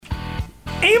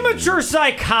Amateur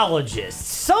psychologist.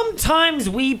 Sometimes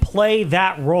we play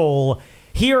that role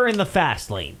here in the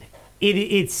fast lane.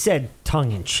 It's said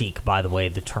tongue-in-cheek, by the way,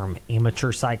 the term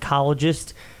amateur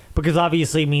psychologist, because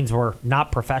obviously it means we're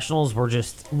not professionals. We're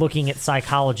just looking at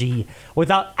psychology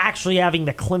without actually having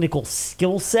the clinical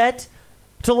skill set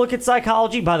to look at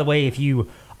psychology. By the way, if you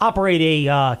operate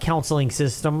a counseling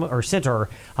system or center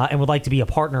and would like to be a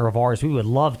partner of ours, we would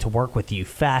love to work with you.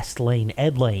 Fast Lane,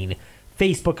 Ed Lane,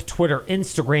 Facebook, Twitter,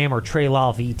 Instagram, or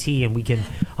Trailal VT, and we can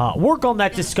work on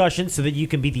that discussion so that you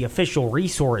can be the official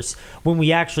resource when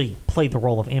we actually play the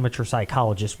role of amateur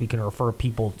psychologist. We can refer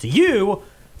people to you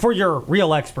for your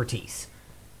real expertise.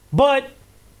 But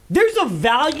there's a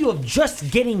value of just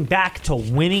getting back to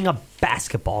winning a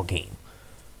basketball game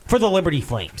for the Liberty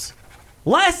Flames.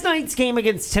 Last night's game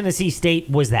against Tennessee State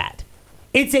was that.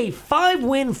 It's a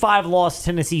 5-win, 5-loss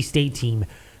Tennessee State team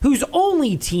whose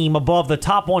only team above the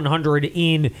top 100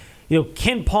 in,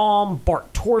 Ken Palm,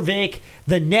 Bart Torvik,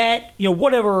 the net,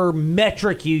 whatever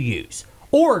metric you use.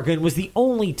 Oregon was the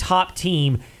only top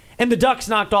team, and the Ducks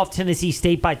knocked off Tennessee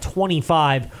State by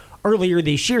 25 earlier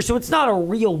this year, so it's not a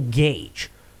real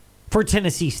gauge for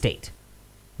Tennessee State.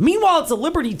 Meanwhile, it's a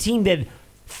Liberty team that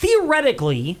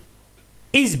theoretically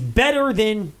is better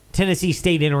than Tennessee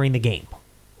State entering the game.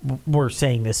 We're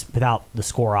saying this without the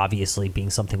score, obviously,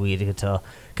 being something we get to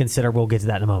consider. We'll get to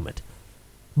that in a moment.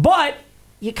 But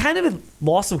you kind of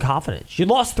lost some confidence. You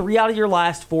lost 3 out of your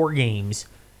last 4 games,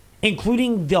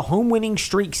 including the home winning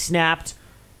streak snapped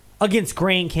against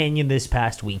Grand Canyon this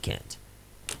past weekend.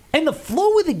 And the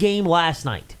flow of the game last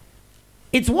night,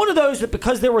 it's one of those that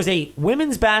because there was a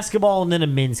women's basketball and then a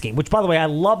men's game, which, by the way, I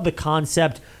love the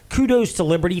concept. Kudos to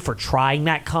Liberty for trying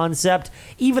that concept,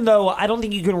 even though I don't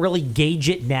think you can really gauge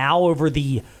it now over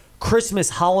the Christmas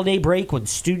holiday break when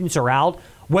students are out,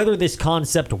 whether this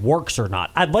concept works or not.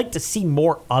 I'd like to see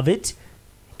more of it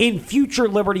in future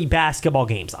Liberty basketball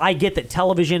games. I get that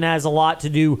television has a lot to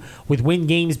do with when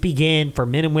games begin for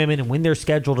men and women and when they're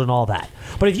scheduled and all that.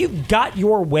 But if you've got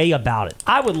your way about it,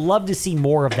 I would love to see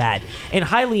more of that and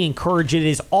highly encourage it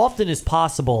as often as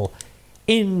possible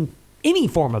in any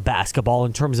form of basketball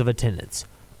in terms of attendance.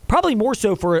 Probably more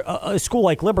so for a school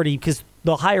like Liberty because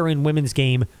the higher-end women's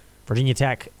game, Virginia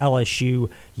Tech, LSU,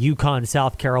 UConn,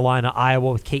 South Carolina,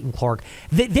 Iowa with Caitlin Clark,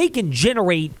 they can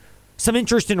generate some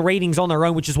interest in ratings on their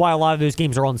own, which is why a lot of those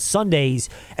games are on Sundays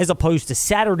as opposed to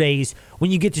Saturdays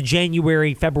when you get to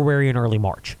January, February, and early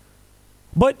March.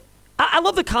 But I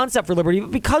love the concept for Liberty, but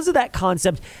because of that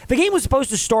concept, the game was supposed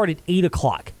to start at 8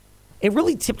 o'clock. It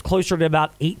really tipped closer to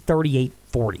about 8:30,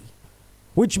 8:40,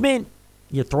 which meant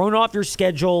you're thrown off your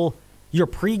schedule, your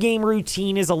pregame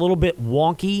routine is a little bit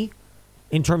wonky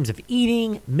in terms of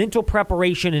eating, mental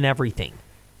preparation, and everything.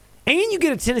 And you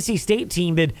get a Tennessee State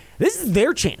team that this is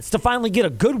their chance to finally get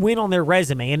a good win on their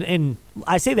resume. And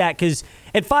I say that because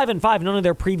at 5-5, none of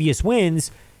their previous wins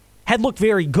had looked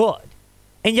very good.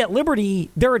 And yet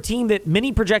Liberty, they're a team that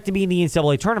many project to be in the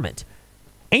NCAA tournament.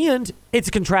 And it's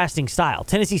a contrasting style.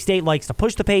 Tennessee State likes to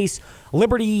push the pace.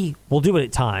 Liberty will do it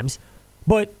at times.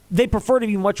 But they prefer to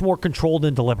be much more controlled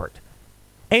and deliberate.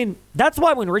 And that's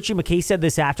why when Richie McKay said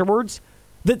this afterwards,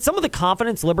 that some of the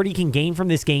confidence Liberty can gain from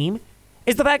this game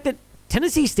is the fact that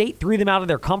Tennessee State threw them out of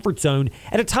their comfort zone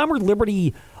at a time where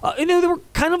Liberty, they were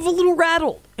kind of a little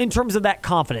rattled in terms of that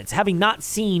confidence, having not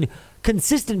seen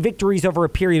consistent victories over a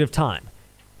period of time.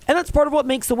 And that's part of what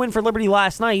makes the win for Liberty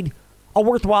last night a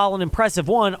worthwhile and impressive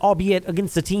one, albeit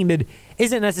against a team that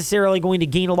isn't necessarily going to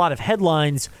gain a lot of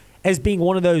headlines as being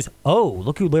one of those, oh,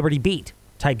 look who Liberty beat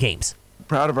type games.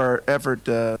 Proud of our effort.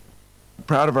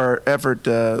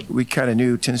 We kind of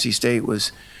knew Tennessee State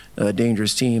was a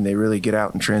dangerous team. They really get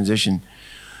out and transition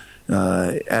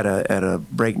at a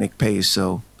breakneck pace.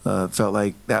 So felt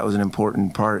like that was an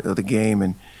important part of the game,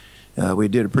 and we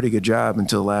did a pretty good job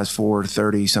until the last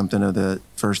 4:30 something of the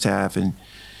first half, and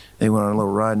they went on a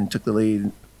little run and took the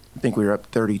lead. I think we were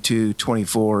up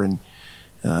 32-24, and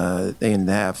they ended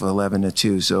the half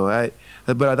 11-2. So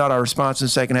but I thought our response in the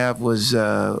second half was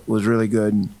really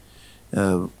good.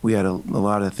 We had a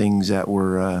lot of things that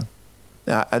were.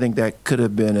 I think that could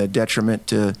have been a detriment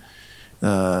to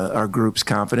our group's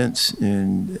confidence,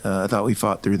 and I thought we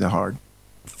fought through the hard.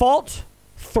 Fought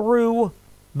through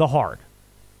the hard.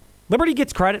 Liberty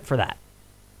gets credit for that.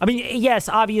 I mean, yes,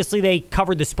 obviously they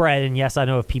covered the spread, and yes, I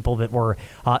know of people that were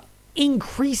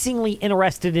increasingly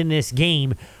interested in this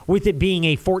game with it being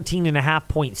a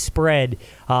 14.5-point spread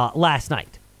last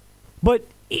night. But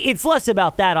it's less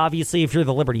about that, obviously, if you're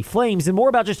the Liberty Flames, and more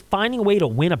about just finding a way to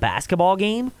win a basketball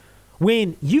game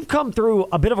when you've come through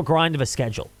a bit of a grind of a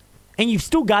schedule. And you've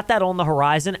still got that on the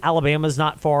horizon. Alabama's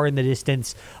not far in the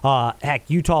distance. Heck,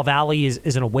 Utah Valley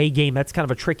is an away game. That's kind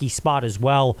of a tricky spot as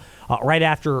well. Right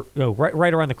after,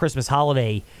 right around the Christmas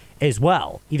holiday as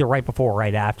well. Either right before or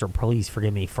right after. Please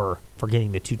forgive me for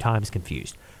getting the two times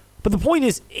confused. But the point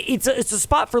is, it's a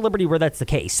spot for Liberty where that's the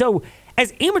case. So,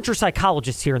 as amateur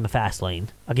psychologists here in the Fast Lane,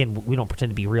 again, we don't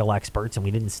pretend to be real experts, and we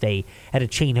didn't stay at a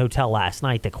chain hotel last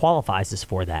night that qualifies us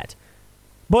for that.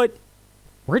 But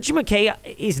Richie McKay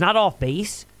is not off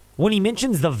base when he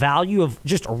mentions the value of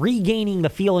just regaining the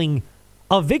feeling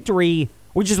of victory,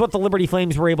 which is what the Liberty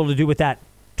Flames were able to do with that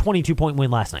 22-point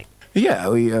win last night. Yeah,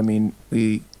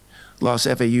 we lost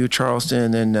FAU,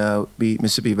 Charleston, then beat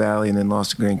Mississippi Valley, and then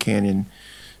lost to Grand Canyon.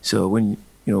 So when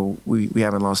we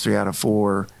haven't lost 3 out of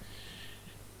 4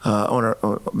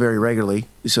 very regularly.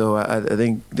 So I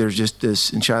think there's just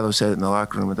this, and Shiloh said it in the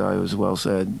locker room. I thought it was well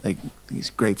said. Like,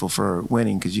 he's grateful for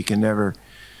winning because you can never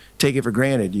take it for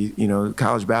granted. You know,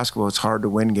 college basketball, it's hard to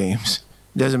win games.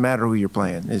 It doesn't matter who you're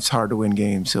playing. It's hard to win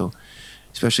games. So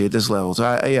especially at this level.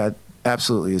 So yeah,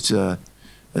 absolutely. It's I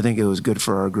think it was good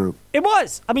for our group. It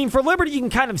was. I mean, for Liberty, you can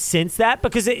kind of sense that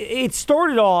because it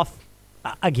started off.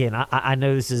 Again, I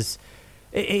know this is.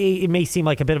 It may seem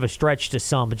like a bit of a stretch to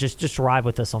some, but just ride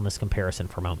with us on this comparison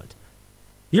for a moment.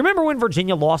 You remember when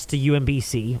Virginia lost to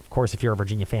UMBC? Of course, if you're a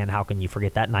Virginia fan, how can you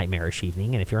forget that nightmarish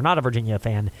evening? And if you're not a Virginia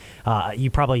fan, you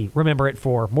probably remember it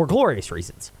for more glorious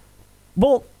reasons.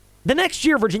 Well, the next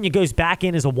year, Virginia goes back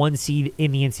in as a 1 seed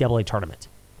in the NCAA tournament.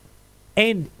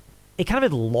 And it kind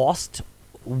of had lost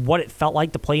what it felt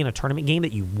like to play in a tournament game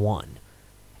that you won.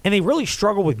 And they really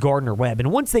struggled with Gardner-Webb.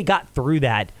 And once they got through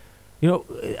that,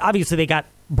 obviously they got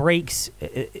breaks.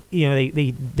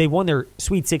 They won their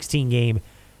Sweet 16 game,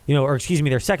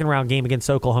 their second round game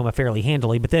against Oklahoma fairly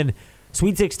handily. But then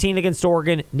Sweet 16 against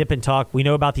Oregon, nip and tuck. We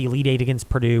know about the Elite Eight against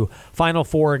Purdue. Final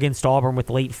Four against Auburn with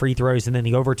late free throws, and then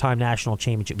the overtime national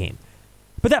championship game.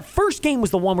 But that first game was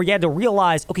the one where you had to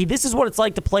realize, okay, this is what it's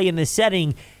like to play in this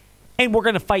setting, and we're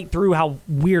going to fight through how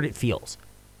weird it feels.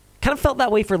 Kind of felt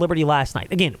that way for Liberty last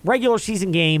night. Again, regular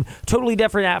season game, totally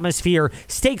different atmosphere.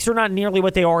 Stakes are not nearly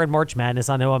what they are in March Madness.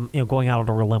 I know I'm going out on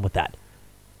a real limb with that.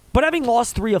 But having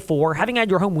lost 3 of 4, having had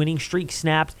your home winning streak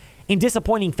snapped in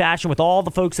disappointing fashion with all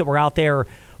the folks that were out there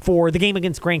for the game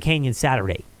against Grand Canyon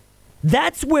Saturday,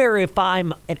 that's where if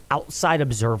I'm an outside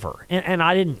observer, and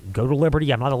I didn't go to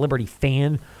Liberty, I'm not a Liberty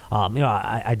fan.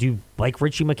 I do like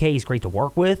Richie McKay. He's great to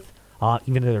work with,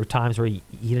 even though there are times where he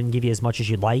didn't give you as much as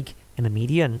you'd like in the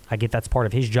media, and I get that's part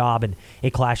of his job, and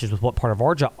it clashes with what part of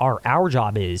our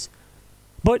job is.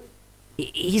 But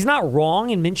he's not wrong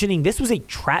in mentioning this was a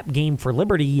trap game for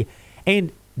Liberty,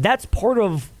 and that's part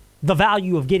of the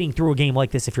value of getting through a game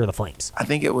like this if you're the Flames. I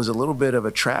think it was a little bit of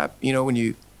a trap. When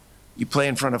you play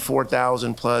in front of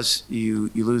 4,000 plus, you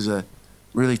lose a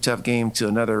really tough game to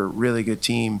another really good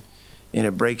team, and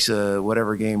it breaks a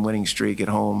whatever game winning streak at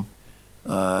home.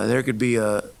 There could be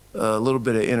a little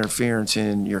bit of interference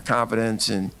in your confidence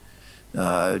and,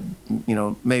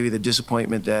 maybe the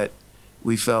disappointment that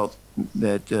we felt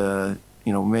that,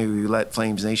 maybe we let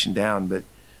Flames Nation down. But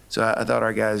so I thought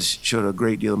our guys showed a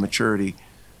great deal of maturity,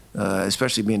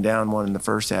 especially being down 1 in the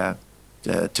first half,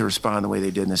 to respond the way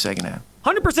they did in the second half.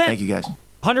 100%. Thank you, guys.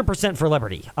 100% for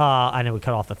Liberty. I know we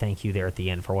cut off the thank you there at the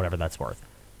end for whatever that's worth.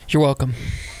 You're welcome.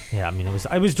 Yeah, I mean,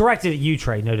 it was directed at you,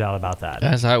 Trey, no doubt about that.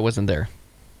 As I wasn't there.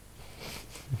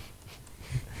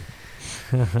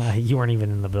 You weren't even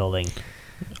in the building.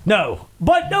 No,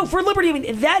 for Liberty, I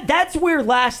mean, that's where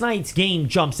last night's game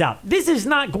jumps out. This is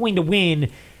not going to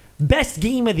win best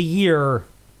game of the year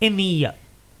in the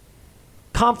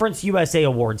Conference USA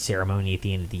Awards ceremony at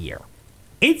the end of the year.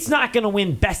 It's not going to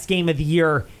win best game of the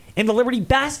year in the Liberty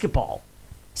basketball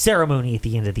ceremony at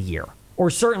the end of the year. Or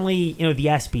certainly, the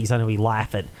ESPYs. I know we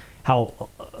laugh at how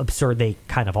absurd they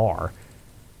kind of are.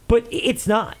 But it's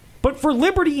not. But for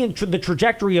Liberty and the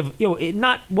trajectory of,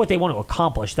 not what they want to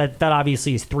accomplish, that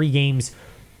obviously is 3 games,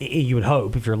 you would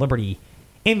hope, if you're Liberty,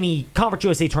 in the Conference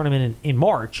USA tournament in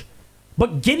March.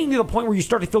 But getting to the point where you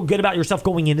start to feel good about yourself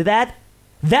going into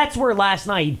that's where last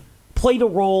night played a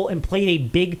role and played a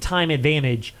big-time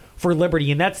advantage for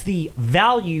Liberty, and that's the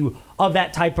value of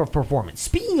that type of performance.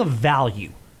 Speaking of value,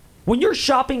 when you're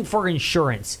shopping for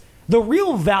insurance, the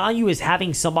real value is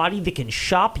having somebody that can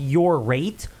shop your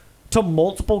rate to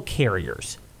multiple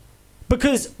carriers.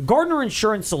 Because Gardner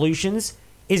Insurance Solutions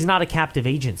is not a captive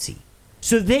agency.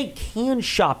 So they can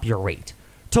shop your rate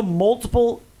to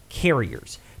multiple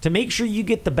carriers to make sure you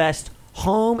get the best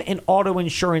home and auto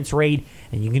insurance rate.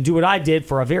 And you can do what I did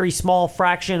for a very small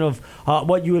fraction of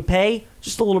what you would pay,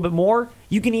 just a little bit more.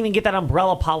 You can even get that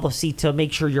umbrella policy to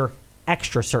make sure you're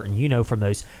extra certain. You know, from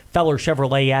those Feller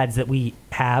Chevrolet ads that we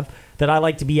have, that I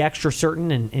like to be extra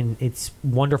certain, and it's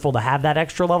wonderful to have that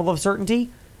extra level of certainty.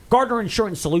 Gardner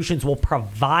Insurance Solutions will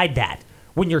provide that.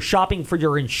 When you're shopping for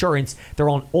your insurance, they're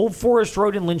on Old Forest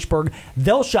Road in Lynchburg.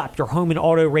 They'll shop your home and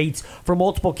auto rates for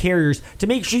multiple carriers to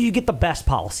make sure you get the best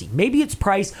policy. Maybe it's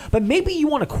price, but maybe you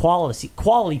want a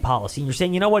quality policy. And you're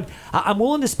saying, you know what, I'm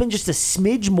willing to spend just a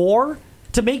smidge more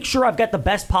to make sure I've got the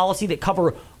best policy that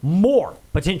cover more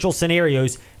potential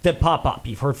scenarios that pop up.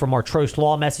 You've heard from our Trost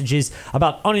Law messages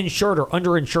about uninsured or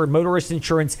underinsured motorist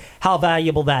insurance, how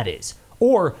valuable that is.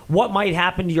 Or what might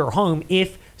happen to your home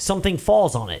if something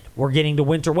falls on it. We're getting to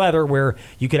winter weather where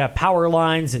you could have power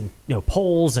lines and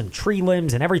poles and tree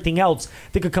limbs and everything else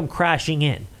that could come crashing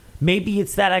in. Maybe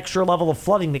it's that extra level of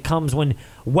flooding that comes when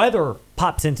weather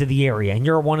pops into the area and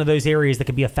you're one of those areas that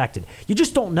could be affected. You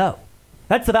just don't know.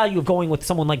 That's the value of going with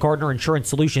someone like Gardner Insurance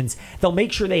Solutions. They'll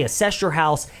make sure they assess your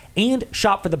house and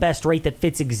shop for the best rate that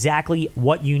fits exactly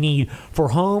what you need for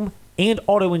home and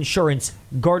auto insurance.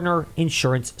 Gardner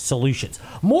Insurance Solutions.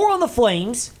 More on the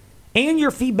Flames and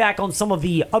your feedback on some of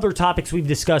the other topics we've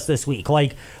discussed this week,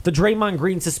 like the Draymond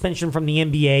Green suspension from the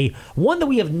NBA. One that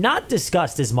we have not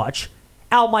discussed as much,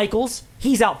 Al Michaels,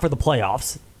 he's out for the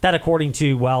playoffs. That according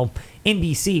to,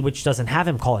 NBC, which doesn't have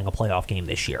him calling a playoff game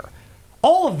this year.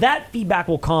 All of that feedback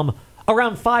will come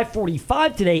around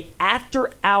 5:45 today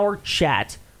after our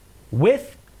chat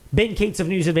with Ben Cates of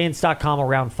NewsAdvance.com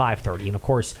around 5:30. And, of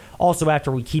course, also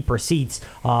after we keep receipts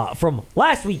from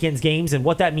last weekend's games and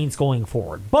what that means going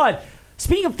forward. But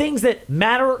speaking of things that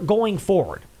matter going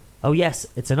forward, oh, yes,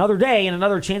 it's another day and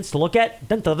another chance to look at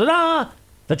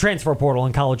the transfer portal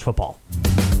in college football.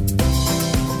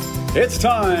 It's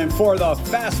time for the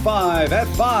Fast Five at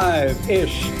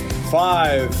 5-ish.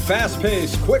 5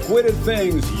 fast-paced, quick-witted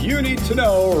things you need to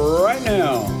know right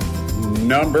now.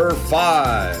 Number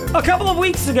 5. A couple of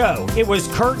weeks ago, it was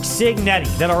Kirk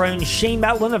Cignetti that our own Shane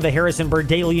Matlin of the Harrisonburg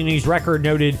Daily News Record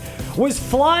noted was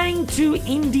flying to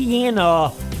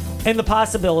Indiana, and the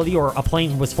possibility, or a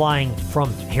plane was flying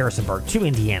from Harrisonburg to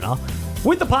Indiana,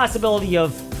 with the possibility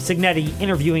of Cignetti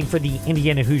interviewing for the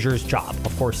Indiana Hoosiers job.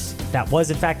 Of course, that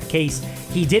was in fact the case.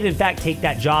 He did in fact take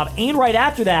that job, and right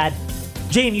after that,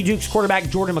 JMU Duke's quarterback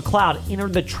Jordan McLeod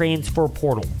entered the transfer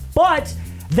portal. But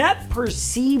that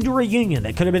perceived reunion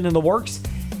that could have been in the works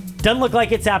doesn't look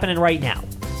like it's happening right now.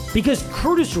 Because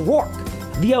Curtis Rourke,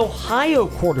 the Ohio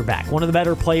quarterback, one of the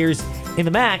better players in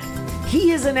the MAC, he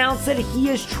has announced that he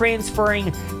is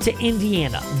transferring to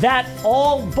Indiana. That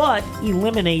all but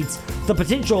eliminates the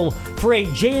potential for a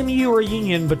JMU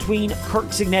reunion between Kirk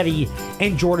Cignetti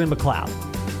and Jordan McLeod.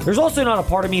 There's also not a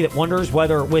part of me that wonders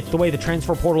whether, with the way the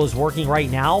transfer portal is working right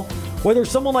now, whether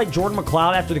someone like Jordan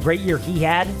McLeod, after the great year he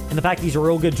had, and the fact he's a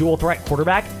real good dual-threat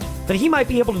quarterback, that he might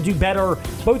be able to do better,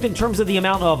 both in terms of the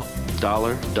amount of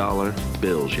dollar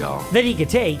bills, y'all, that he could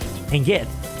take and get,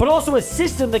 but also a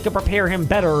system that could prepare him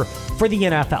better for the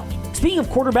NFL. Speaking of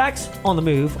quarterbacks on the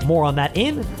move, more on that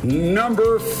in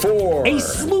Number 4. A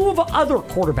slew of other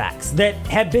quarterbacks that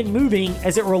have been moving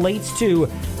as it relates to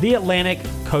the Atlantic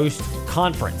Coast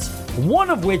Conference. One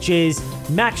of which is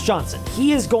Max Johnson.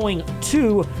 He is going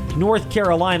to North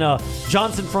Carolina.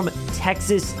 Johnson from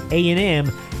Texas A&M.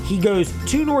 He goes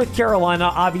to North Carolina.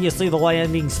 Obviously, the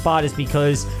landing spot is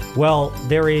because,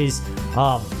 there is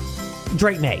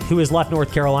Drake May, who has left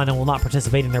North Carolina and will not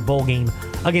participate in their bowl game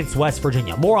against West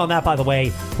Virginia. More on that, by the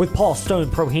way, with Paul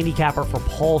Stone, pro handicapper for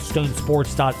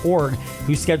paulstonesports.org,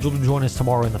 who's scheduled to join us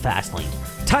tomorrow in the Fast Lane.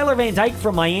 Tyler Van Dyke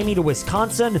from Miami to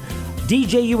Wisconsin.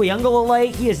 DJ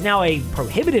Uiagalelei, he is now a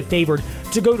prohibitive favorite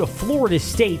to go to Florida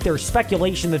State. There's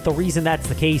speculation that the reason that's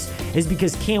the case is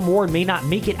because Cam Ward may not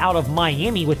make it out of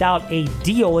Miami without a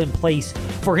deal in place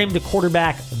for him to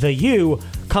quarterback the U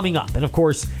coming up. And of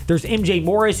course, there's MJ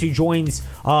Morris, who joins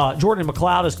Jordan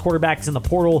McLeod as quarterbacks in the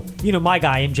portal. You know, my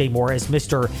guy, MJ Morris,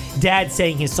 Mr. Dad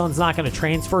saying his son's not going to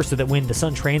transfer so that when the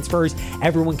son transfers,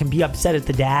 everyone can be upset at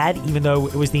the dad, even though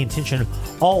it was the intention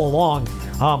all along.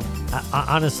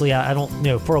 Honestly, I don't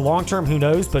know. For a long term, who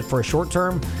knows? But for a short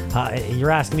term,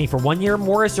 you're asking me for 1 year,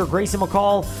 Morris or Grayson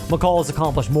McCall? McCall has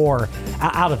accomplished more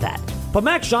out of that. But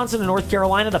Max Johnson in North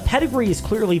Carolina, the pedigree is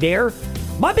clearly there.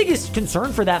 My biggest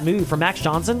concern for that move for Max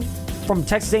Johnson from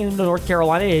Texas A&M to North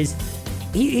Carolina is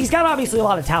he's got obviously a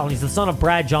lot of talent. He's the son of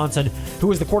Brad Johnson, who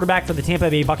was the quarterback for the Tampa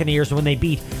Bay Buccaneers when they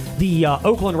beat the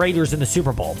Oakland Raiders in the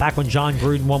Super Bowl, back when John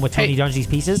Gruden won with Tony Dungy's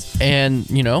pieces. And,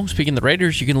 speaking of the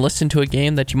Raiders, you can listen to a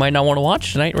game that you might not want to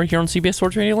watch tonight right here on CBS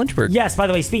Sports Radio Lynchburg. Yes, by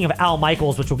the way, speaking of Al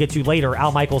Michaels, which we'll get to later,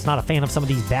 Al Michaels not a fan of some of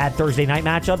these bad Thursday night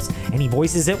matchups, and he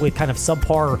voices it with kind of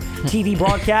subpar TV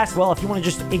broadcast. Well, if you want to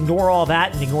just ignore all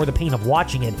that and ignore the pain of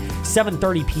watching it,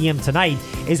 7:30 p.m. tonight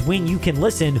is when you can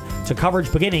listen to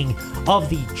coverage beginning of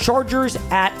the Chargers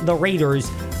at the Raiders,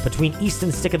 between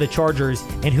Easton Stick of the Chargers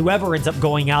and whoever ends up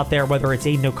going out there, whether it's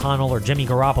Aiden O'Connell or Jimmy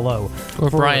Garoppolo. Or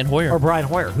Brian Hoyer. Or Brian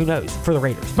Hoyer, who knows, for the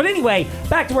Raiders. But anyway,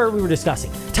 back to where we were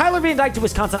discussing. Tyler Van Dyke to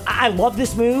Wisconsin. I love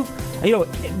this move.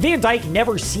 Van Dyke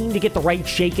never seemed to get the right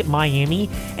shake at Miami,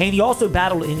 and he also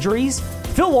battled injuries.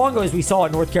 Phil Longo, as we saw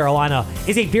at North Carolina,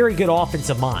 is a very good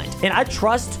offensive mind. And I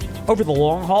trust over the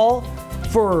long haul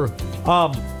for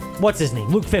what's his name?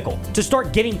 Luke Fickell, to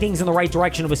start getting things in the right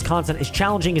direction in Wisconsin, as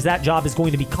challenging as that job is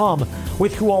going to become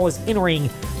with who all is entering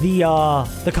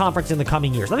the conference in the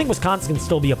coming years. I think Wisconsin can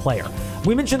still be a player.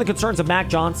 We mentioned the concerns of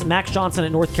Max Johnson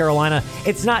at North Carolina.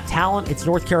 It's not talent. It's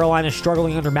North Carolina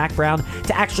struggling under Mac Brown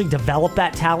to actually develop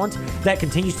that talent. That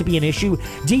continues to be an issue.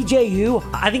 DJU,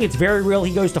 I think it's very real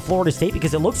he goes to Florida State,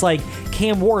 because it looks like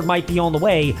Cam Ward might be on the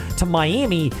way to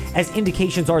Miami, as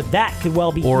indications are that could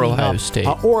well be or Ohio State.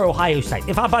 Or Ohio State.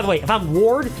 By the way, if I'm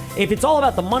Ward, if it's all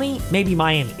about the money, maybe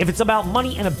Miami. If it's about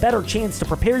money and a better chance to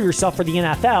prepare yourself for the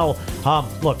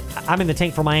NFL, look, I'm in the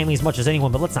tank for Miami as much as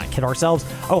anyone, but let's not kid ourselves.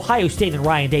 Ohio State and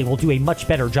Ryan Day will do a much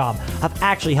better job of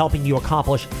actually helping you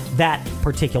accomplish that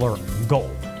particular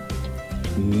goal.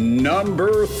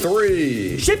 Number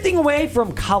 3. Shifting away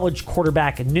from college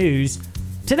quarterback news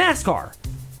to NASCAR.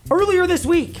 Earlier this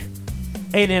week,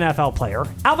 an NFL player,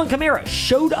 Alvin Kamara,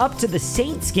 showed up to the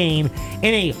Saints game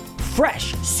in a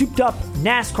fresh, souped-up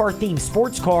NASCAR-themed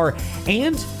sports car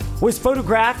and was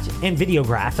photographed and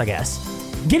videographed, I guess,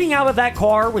 getting out of that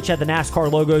car, which had the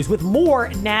NASCAR logos, with more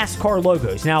NASCAR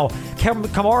logos. Now,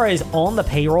 Kamara is on the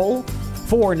payroll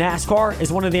for NASCAR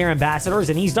as one of their ambassadors,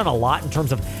 and he's done a lot in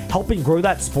terms of helping grow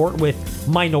that sport with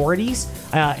minorities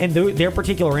and their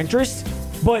particular interests.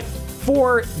 But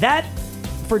for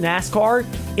NASCAR,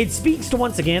 it speaks to,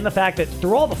 once again, the fact that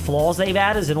through all the flaws they've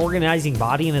had as an organizing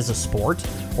body and as a sport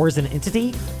or as an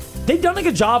entity, they've done a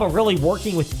good job of really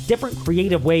working with different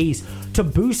creative ways to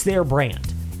boost their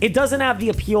brand. It doesn't have the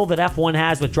appeal that F1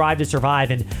 has with Drive to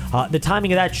Survive, and the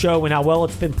timing of that show and how well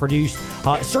it's been produced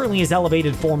certainly has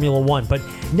elevated Formula One. But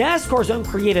NASCAR's own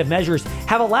creative measures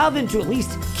have allowed them to at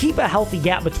least keep a healthy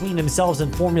gap between themselves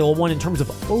and Formula One in terms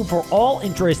of overall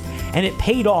interest, and it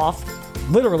paid off,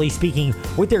 literally speaking,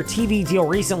 with their TV deal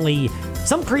recently.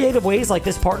 Some creative ways like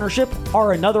this partnership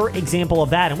are another example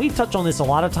of that, and we've touched on this a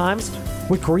lot of times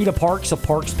with Karita Parks of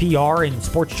Parks PR and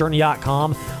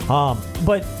SportsJourney.com.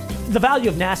 But the value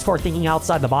of NASCAR thinking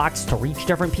outside the box to reach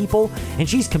different people, and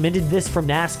she's commended this from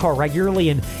NASCAR regularly,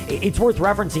 and it's worth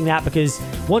referencing that because,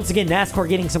 once again, NASCAR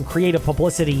getting some creative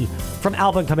publicity from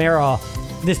Alvin Kamara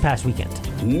this past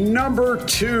weekend. Number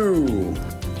 2.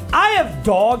 I have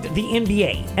dogged the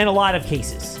NBA in a lot of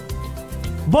cases,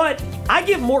 but I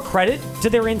give more credit to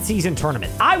their in-season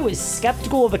tournament. I was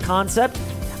skeptical of the concept.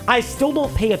 I still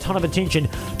don't pay a ton of attention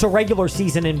to regular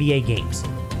season NBA games.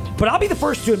 But I'll be the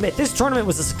first to admit this tournament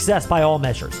was a success by all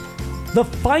measures. The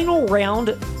final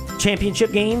round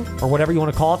championship game, or whatever you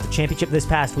want to call it, the championship this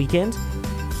past weekend,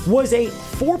 was a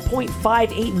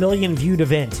 4.58 million viewed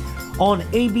event on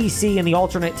ABC and the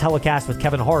alternate telecast with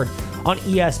Kevin Hart on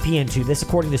ESPN2. This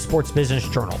according to Sports Business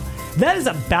Journal. That is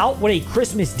about what a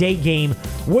Christmas Day game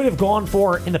would have gone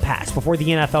for in the past, before the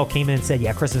NFL came in and said,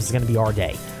 yeah, Christmas is going to be our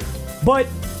day. But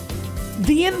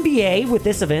the NBA with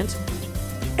this event,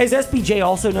 as SBJ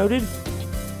also noted,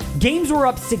 games were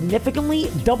up significantly,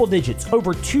 double digits,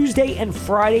 over Tuesday and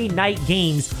Friday night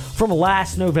games from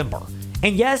last November.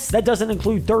 And yes, that doesn't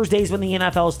include Thursdays when the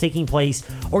NFL is taking place,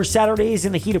 or Saturdays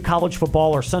in the heat of college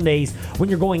football, or Sundays when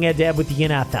you're going head-to-head with the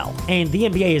NFL. And the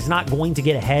NBA is not going to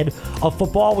get ahead of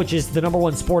football, which is the number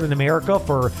one sport in America,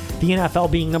 for the NFL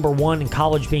being number 1 and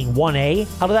college being 1A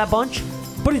out of that bunch.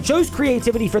 But it shows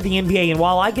creativity for the NBA, and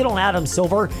while I get on Adam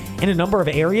Silver in a number of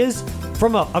areas,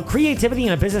 from a creativity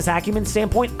and a business acumen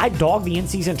standpoint, I dog the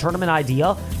in-season tournament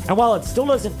idea. And while it still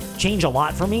doesn't change a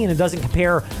lot for me and it doesn't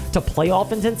compare to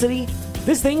playoff intensity,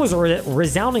 this thing was a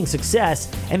resounding success,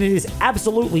 and it is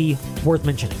absolutely worth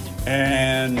mentioning.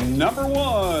 And number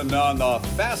 1 on the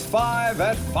Fast Five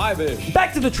at 5-ish.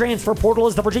 Back to the transfer portal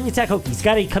as the Virginia Tech Hokies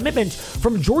got a commitment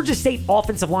from Georgia State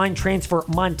offensive line transfer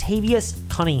Montavious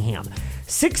Cunningham.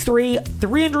 6'3",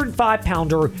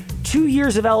 305-pounder, 2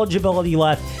 years of eligibility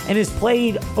left, and has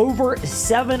played over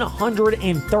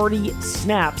 730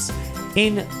 snaps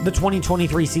in the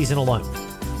 2023 season alone.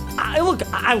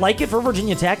 I like it for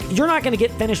Virginia Tech. You're not going to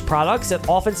get finished products at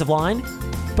offensive line,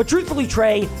 but truthfully,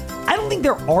 Trey, I don't think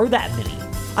there are that many.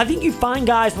 I think you find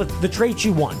guys with the traits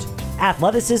you want: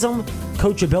 athleticism,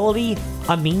 coachability,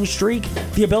 a mean streak,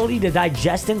 the ability to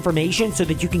digest information so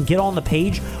that you can get on the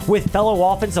page with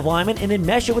fellow offensive linemen and then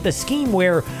mesh it with a scheme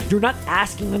where you're not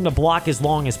asking them to block as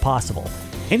long as possible.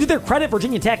 And to their credit,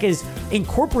 Virginia Tech has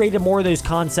incorporated more of those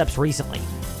concepts recently.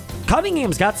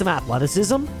 Cunningham's got some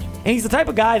athleticism, and he's the type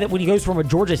of guy that when he goes from a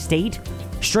Georgia State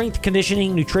strength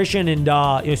conditioning, nutrition,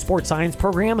 and sports science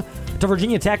program to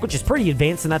Virginia Tech, which is pretty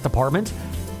advanced in that department,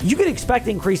 you could expect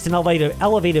increased and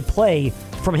elevated play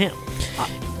from him.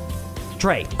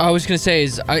 Trey. I was gonna say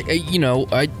is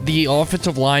the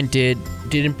offensive line did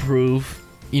improve,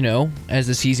 as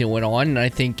the season went on, and I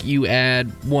think you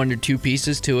add one or two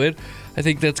pieces to it, I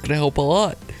think that's gonna help a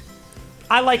lot.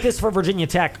 I like this for Virginia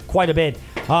Tech quite a bit.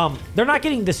 They're not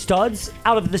getting the studs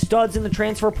out of the studs in the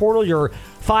transfer portal, your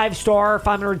 5-star,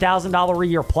 $500,000 a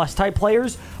year plus type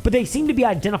players, but they seem to be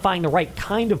identifying the right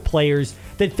kind of players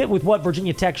that fit with what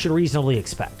Virginia Tech should reasonably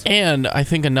expect. And I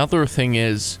think another thing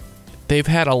is they've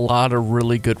had a lot of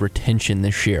really good retention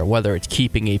this year, whether it's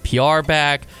keeping APR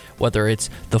back, whether it's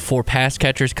the 4 pass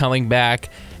catchers coming back.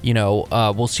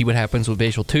 We'll see what happens with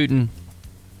Basil Tootin.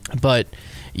 But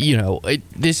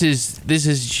this is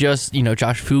just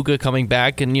Josh Fuga coming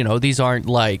back, and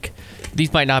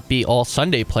these might not be all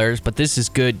Sunday players, but this is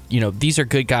good. These are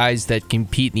good guys that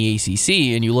compete in the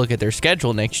ACC, and you look at their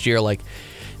schedule next year,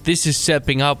 this is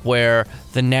stepping up where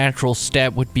the natural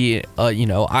step would be,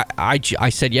 I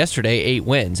said yesterday 8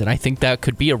 wins, and I think that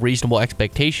could be a reasonable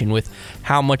expectation with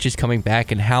how much is coming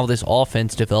back and how this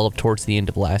offense developed towards the end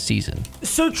of last season.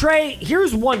 So, Trey,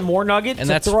 here's one more nugget and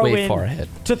that's way far ahead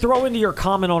to throw into your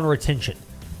comment on retention.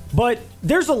 But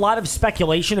there's a lot of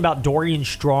speculation about Dorian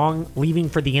Strong leaving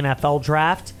for the NFL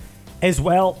draft, as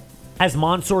well as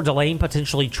Mansour Delane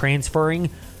potentially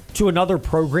transferring to another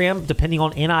program depending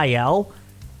on NIL.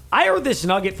 I heard this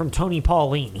nugget from Tony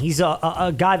Pauline. He's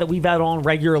a guy that we've had on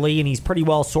regularly, and he's pretty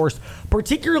well sourced,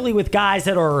 particularly with guys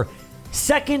that are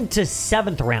 2nd to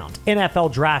 7th round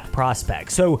NFL draft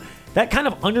prospects. So that kind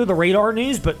of under the radar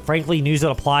news, but frankly news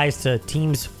that applies to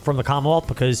teams from the Commonwealth,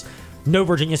 because no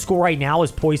Virginia school right now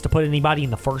is poised to put anybody in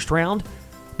the first round.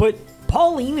 But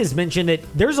Pauline has mentioned that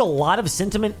there's a lot of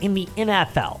sentiment in the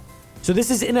NFL. So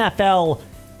this is NFL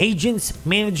agents,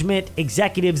 management,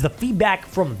 executives, the feedback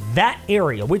from that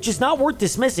area, which is not worth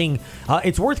dismissing.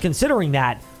 It's worth considering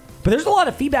that. But there's a lot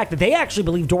of feedback that they actually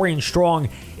believe Dorian Strong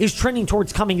is trending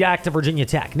towards coming back to Virginia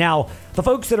Tech. Now, the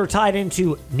folks that are tied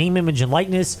into name, image, and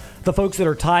likeness, the folks that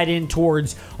are tied in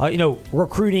towards,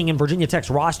 recruiting and Virginia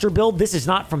Tech's roster build, this is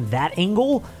not from that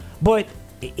angle. But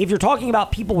if you're talking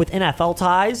about people with NFL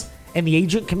ties and the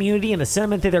agent community and the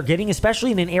sentiment that they're getting,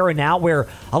 especially in an era now where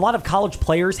a lot of college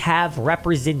players have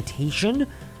representation,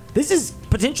 this is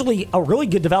potentially a really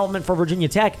good development for Virginia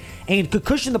Tech and could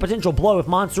cushion the potential blow if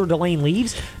Mansour Delane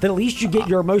leaves, that at least you get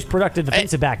your most productive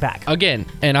defensive back. Again,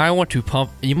 and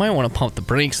you might want to pump the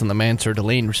brakes on the Mansour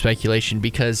Delane speculation,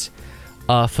 because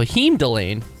Fahim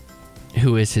Delane,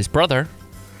 who is his brother,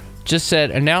 just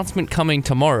said announcement coming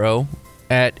tomorrow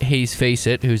at Hayes Face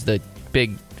It, who's the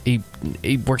big, he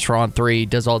works for On3,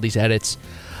 does all these edits.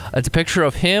 It's a picture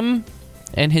of him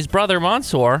and his brother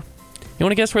Mansour. You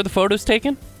want to guess where the photo's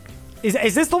taken?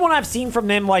 Is this the one I've seen from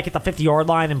them, at the 50-yard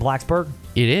line in Blacksburg?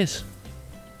 It is.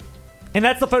 And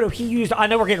that's the photo he used. I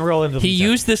know we're getting real into this. He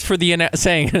used this for the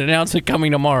saying an announcement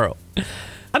coming tomorrow.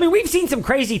 I mean, we've seen some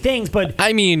crazy things, but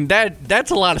I mean that's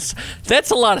a lot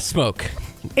of smoke.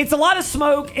 It's a lot of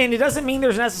smoke, and it doesn't mean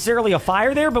there's necessarily a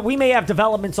fire there, but we may have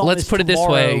developments on Let's this put it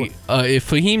tomorrow. this way. If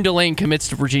Fahim Delane commits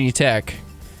to Virginia Tech,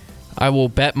 I will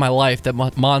bet my life that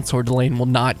Mansour Delane will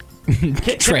not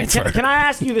transfer. Can I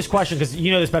ask you this question, because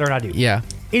you know this better than I do? Yeah.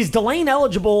 Is Delane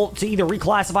eligible to either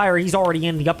reclassify, or he's already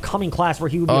in the upcoming class where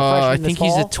he would be a freshman I this think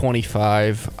fall? he's at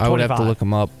 25. I would have to look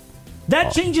him up.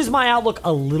 That changes my outlook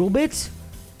a little bit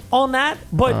on that,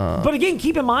 but again,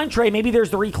 keep in mind, Trey, maybe there's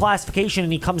the reclassification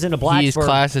and he comes into Blacksburg. He is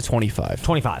class at 25.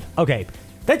 25. Okay.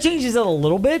 That changes it a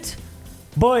little bit,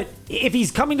 but if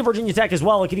he's coming to Virginia Tech as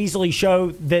well, it could easily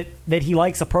show that he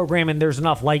likes the program and there's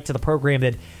enough light to the program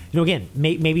that, again,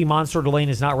 maybe Mansour Delane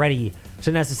is not ready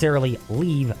to necessarily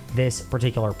leave this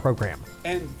particular program.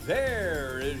 And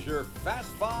there is your Fast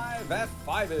Five at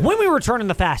 5. When we return in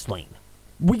the Fast Lane,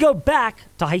 we go back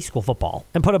to high school football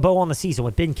and put a bow on the season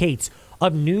with Ben Cates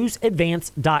of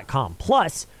newsadvance.com.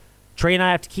 Plus, Trey and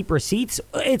I have to keep receipts.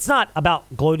 It's not about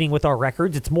gloating with our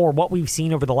records. It's more what we've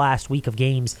seen over the last week of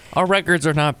games. Our records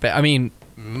are not bad. I mean,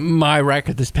 My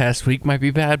record this past week might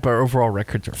be bad, but overall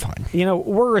records are fine.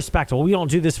 We're respectable. We don't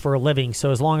do this for a living,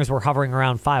 so as long as we're hovering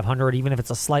around 500, even if it's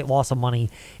a slight loss of money,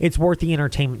 it's worth the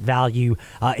entertainment value.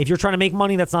 If you're trying to make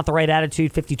money, that's not the right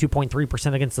attitude.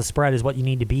 52.3% against the spread is what you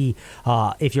need to be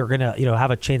if you're going to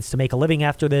have a chance to make a living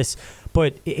after this.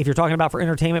 But if you're talking about for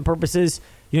entertainment purposes,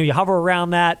 you hover around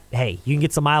that, hey, you can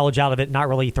get some mileage out of it, not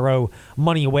really throw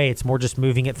money away. It's more just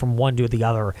moving it from one to the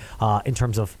other in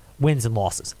terms of wins and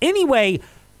losses. Anyway,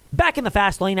 back in the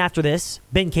Fast Lane after this.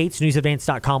 Ben Cates,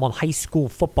 newsadvance.com on high school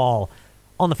football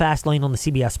on the Fast Lane on the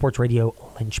CBS Sports Radio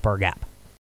Lynchburg app.